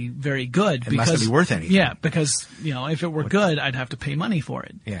not be very good. It must not be worth anything. Yeah, because, if it were good, I'd have to pay money for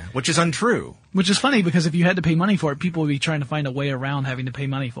it. Yeah, which is untrue. Which is funny because if you had to pay money for it, people would be trying to find a way around having to pay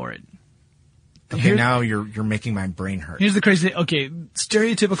money for it. Okay, now you're making my brain hurt. Here's the crazy thing. Okay,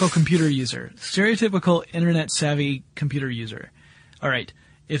 stereotypical computer user. Stereotypical internet savvy computer user. All right.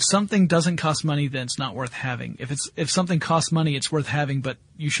 If something doesn't cost money, then it's not worth having. If something costs money, it's worth having, but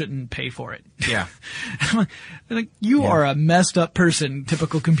you shouldn't pay for it. Yeah. You are a messed up person,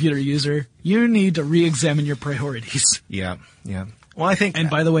 typical computer user. You need to re-examine your priorities. Yeah. Well, I think... And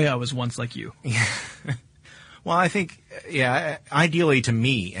by the way, I was once like you. Yeah. Well, I think, ideally to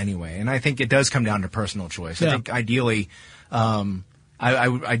me anyway, and I think it does come down to personal choice. Yeah. I think ideally,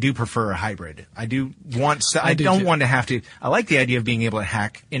 I do prefer a hybrid. I don't want to have to. I like the idea of being able to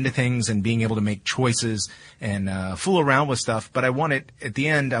hack into things and being able to make choices and fool around with stuff. But I want it at the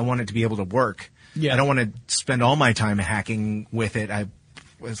end. I want it to be able to work. Yeah. I don't want to spend all my time hacking with it. I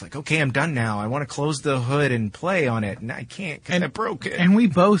was like, okay, I'm done now. I want to close the hood and play on it, and I can't because I broke it. And we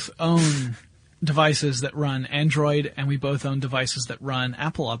both own devices that run Android, and we both own devices that run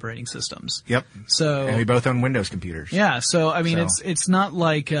Apple operating systems. Yep. So and we both own Windows computers. Yeah. So I mean, it's not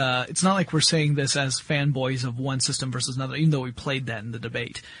like we're saying this as fanboys of one system versus another, even though we played that in the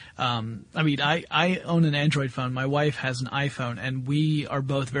debate. I mean, I own an Android phone. My wife has an iPhone, and we are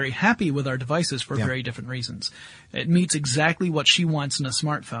both very happy with our devices for very different reasons. It meets exactly what she wants in a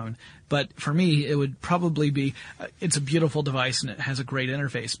smartphone. But for me, it would probably be, it's a beautiful device and it has a great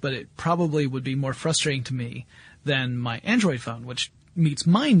interface, but it probably would be more frustrating to me than my Android phone, which meets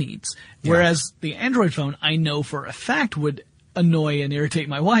my needs. Yeah. Whereas the Android phone, I know for a fact would annoy and irritate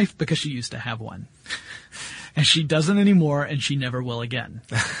my wife because she used to have one. And she doesn't anymore, and she never will again.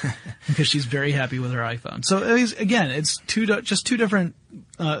 Because she's very happy with her iPhone. So again, it's just two different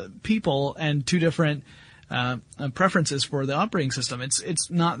people and two different preferences for the operating system.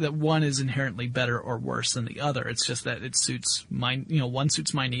 It's not that one is inherently better or worse than the other. It's just that it suits one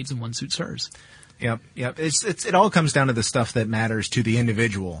suits my needs and one suits hers. Yep. It all comes down to the stuff that matters to the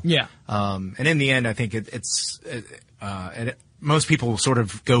individual. Yeah. And in the end, I think most people sort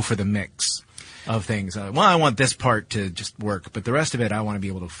of go for the mix of things. Well, I want this part to just work, but the rest of it I want to be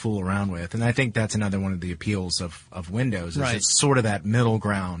able to fool around with. And I think that's another one of the appeals of Windows. Is It's sort of that middle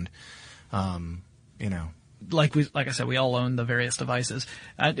ground. Like I said, we all own the various devices,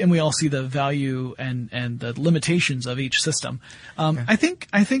 and we all see the value and the limitations of each system. I think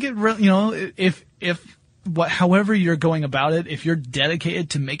it really, if however you're going about it, if you're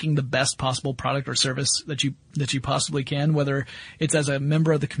dedicated to making the best possible product or service that you possibly can, whether it's as a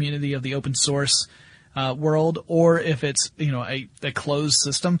member of the community of the open source world, or if it's, a closed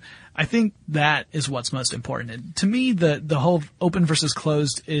system, I think that is what's most important. And to me, the whole open versus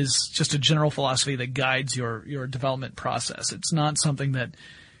closed is just a general philosophy that guides your development process. It's not something that,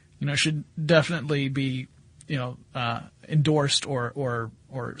 should definitely be, endorsed or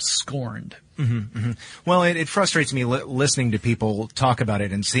scorned. Mm-hmm, mm-hmm. Well, it frustrates me listening to people talk about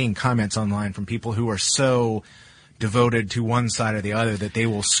it and seeing comments online from people who are so devoted to one side or the other that they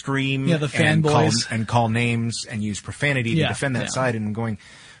will scream the fanboys and call names and use profanity to defend that side. And I'm going,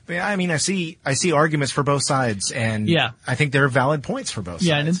 I mean, I see arguments for both sides, and I think there are valid points for both sides.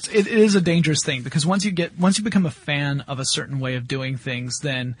 Yeah, and it is a dangerous thing, because once you become a fan of a certain way of doing things,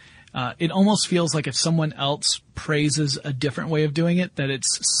 then it almost feels like if someone else praises a different way of doing it, that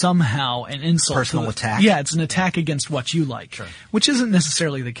it's somehow an insult. Personal attack. Yeah, it's an attack against what you like, which isn't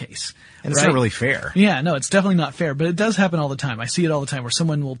necessarily the case. And it's not really fair. Yeah, no, it's definitely not fair, but it does happen all the time. I see it all the time where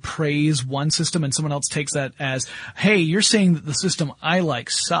someone will praise one system and someone else takes that as, hey, you're saying that the system I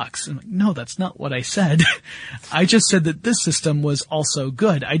like sucks. And I'm like, no, that's not what I said. I just said that this system was also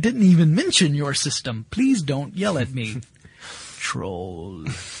good. I didn't even mention your system. Please don't yell at me.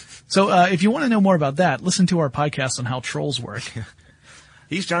 Trolls. So if you want to know more about that, listen to our podcast on how trolls work.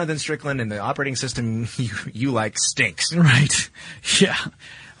 He's Jonathan Strickland, and the operating system you like stinks. Right. Yeah.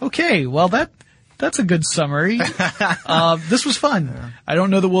 Okay. Well, that's a good summary. This was fun. Yeah. I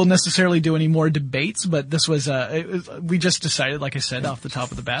don't know that we'll necessarily do any more debates, but this was, we just decided, like I said, off the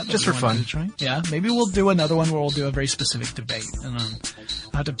top of the bat. Just for fun. Yeah. Maybe we'll do another one where we'll do a very specific debate. And I'll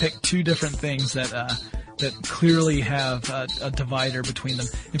have to pick two different things that clearly have a divider between them.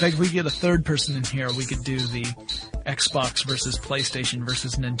 In fact, if we get a third person in here, we could do the Xbox versus PlayStation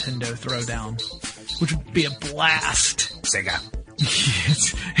versus Nintendo throwdown, which would be a blast. Sega.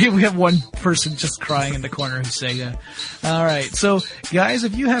 We have one person just crying in the corner who's Sega. All right. So, guys,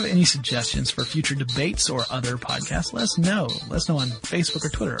 if you have any suggestions for future debates or other podcasts, let us know. Let us know on Facebook or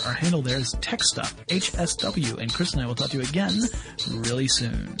Twitter. Our handle there is TechStuff, HSW. And Chris and I will talk to you again really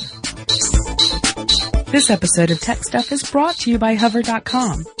soon. This episode of Tech Stuff is brought to you by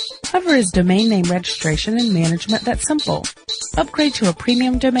Hover.com. Hover is domain name registration and management that's simple. Upgrade to a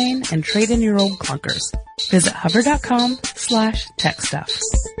premium domain and trade in your old clunkers. Visit hover.com/techstuff.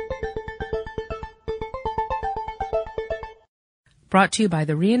 Brought to you by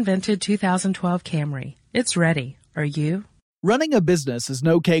the reinvented 2012 Camry. It's ready. Are you? Running a business is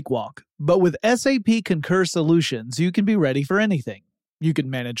no cakewalk, but with SAP Concur Solutions, you can be ready for anything. You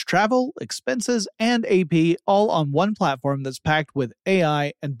can manage travel, expenses, and AP all on one platform that's packed with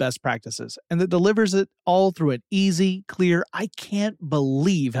AI and best practices, and that delivers it all through an easy, clear, I can't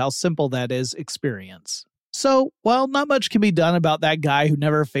believe how simple that is experience. So, while not much can be done about that guy who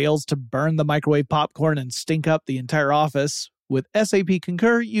never fails to burn the microwave popcorn and stink up the entire office, with SAP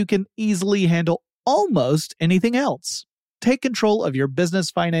Concur, you can easily handle almost anything else. Take control of your business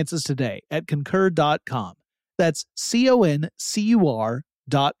finances today at Concur.com. That's CONCUR.com.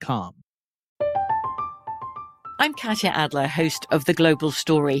 I'm Katya Adler, host of The Global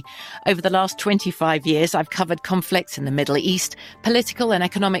Story. Over the last 25 years, I've covered conflicts in the Middle East, political and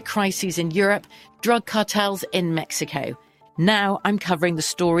economic crises in Europe, drug cartels in Mexico. Now I'm covering the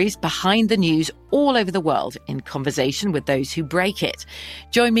stories behind the news all over the world in conversation with those who break it.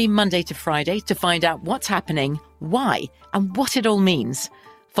 Join me Monday to Friday to find out what's happening, why, and what it all means.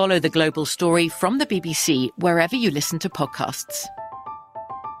 Follow The Global Story from the BBC wherever you listen to podcasts.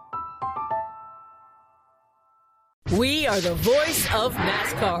 We are the voice of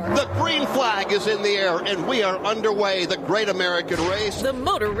NASCAR. The green flag is in the air, and we are underway. The Great American Race. The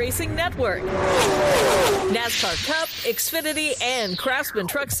Motor Racing Network. NASCAR Cup, Xfinity, and Craftsman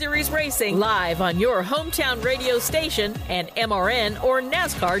Truck Series Racing live on your hometown radio station and MRN or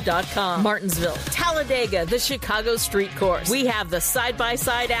NASCAR.com. Martinsville, Talladega, the Chicago Street Course. We have the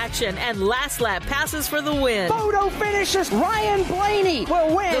side-by-side action and last lap passes for the win. Photo finishes. Ryan Blaney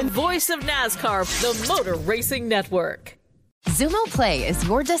will win. The voice of NASCAR, the Motor Racing Network. Xumo Play is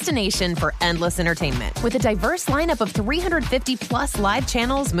your destination for endless entertainment. With a diverse lineup of 350-plus live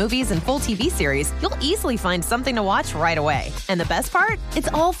channels, movies, and full TV series, you'll easily find something to watch right away. And the best part? It's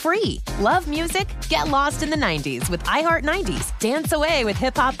all free. Love music? Get lost in the 90s with iHeart 90s. Dance away with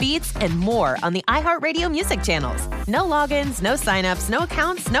hip-hop beats and more on the iHeartRadio music channels. No logins, no signups, no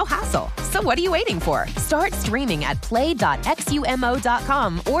accounts, no hassle. So what are you waiting for? Start streaming at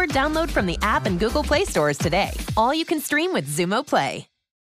play.xumo.com or download from the app and Google Play stores today. All you can stream with Xumo Play.